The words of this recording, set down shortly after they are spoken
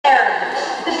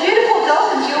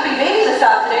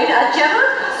are Gemma,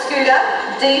 Scooter,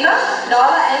 Diva,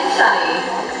 Nyla and Sunny.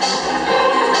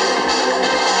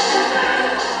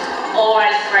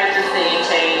 Always great to see you,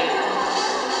 team.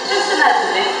 Just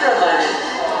imagine this for a moment.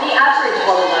 The average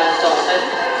bottlenose dolphin,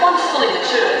 once fully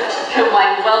matured, can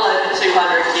weigh well over 200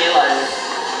 kilos.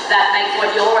 That makes what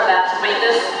you're about to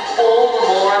witness all the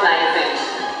more amazing.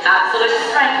 Absolute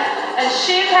strength and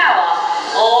sheer power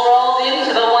all rolled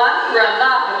into the one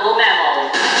remarkable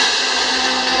mammal.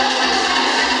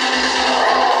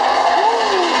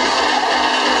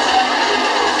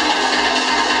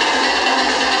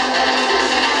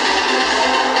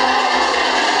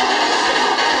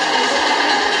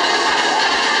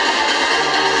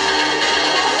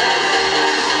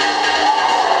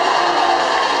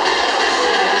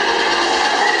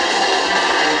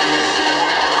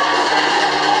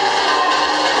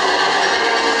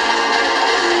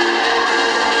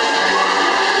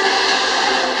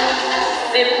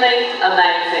 Simply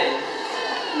amazing.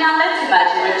 Now let's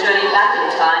imagine we're journeying back in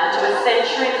time to a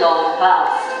century-long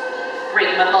past.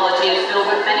 Greek mythology is filled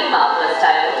with many marvellous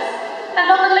tales, and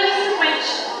not the least of which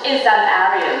is that of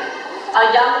Arion, a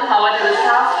young poet who was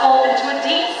cast forth into a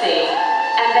deep sea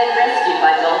and then rescued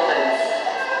by dolphins.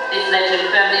 This legend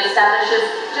firmly establishes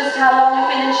just how long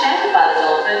we've been enchanted by the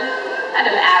dolphin, and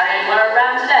if Arion were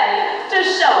around today to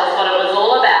show us what it was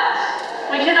all about,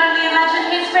 we can only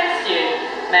imagine his rescue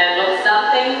may look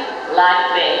something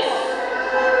like this.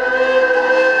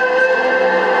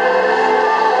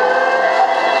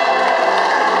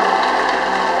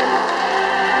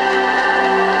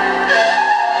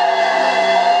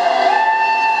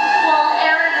 While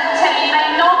Aaron and Teddy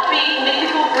may not be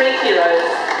mythical Greek heroes,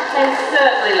 they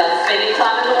certainly love spending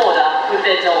time in the water with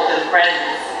their dolphin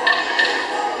friends.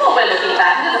 While we're looking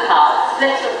back into the past,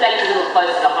 let's reflect a little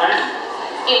closer to home.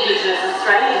 Indigenous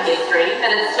Australian history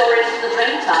and its stories from the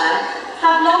Dreamtime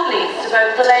have long links to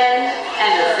both the land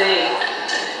and the sea.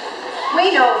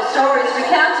 We know of stories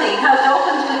recounting how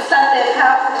dolphins would sat their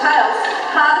powerful tails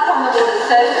hard upon the water's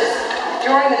surface,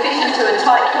 drawing the fish into a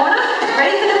tight corner,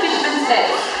 ready for the fisherman's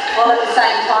nets, while at the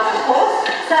same time, of course,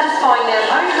 satisfying their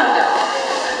own hunger.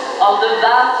 On the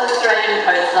vast Australian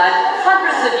coastline,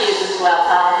 hundreds of years into our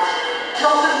past,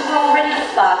 dolphins were already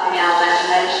sparking our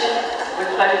imagination with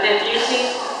both their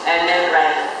beauty and their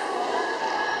grace.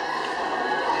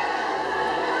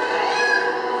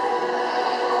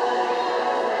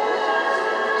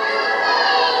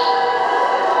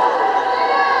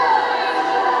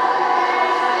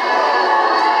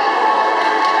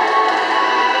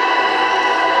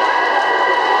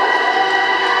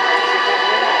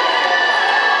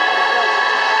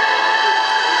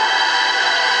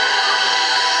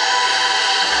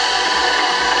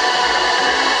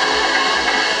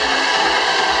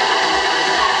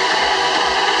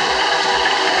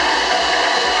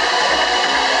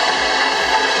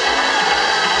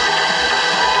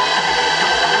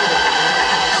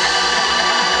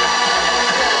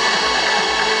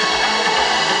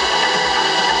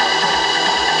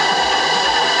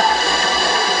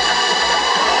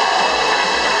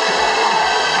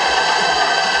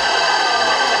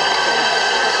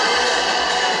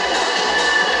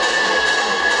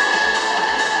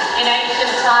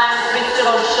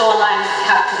 On shorelines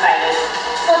captivated,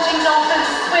 watching dolphins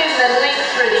swim and leap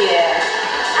through the air.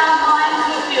 Our minds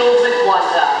were filled with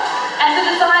wonder and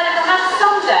the desire to perhaps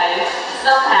someday,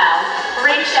 somehow,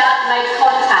 reach out and make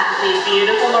contact with these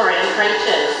beautiful marine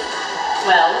creatures.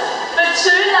 Well, for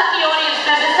two lucky audience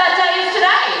members that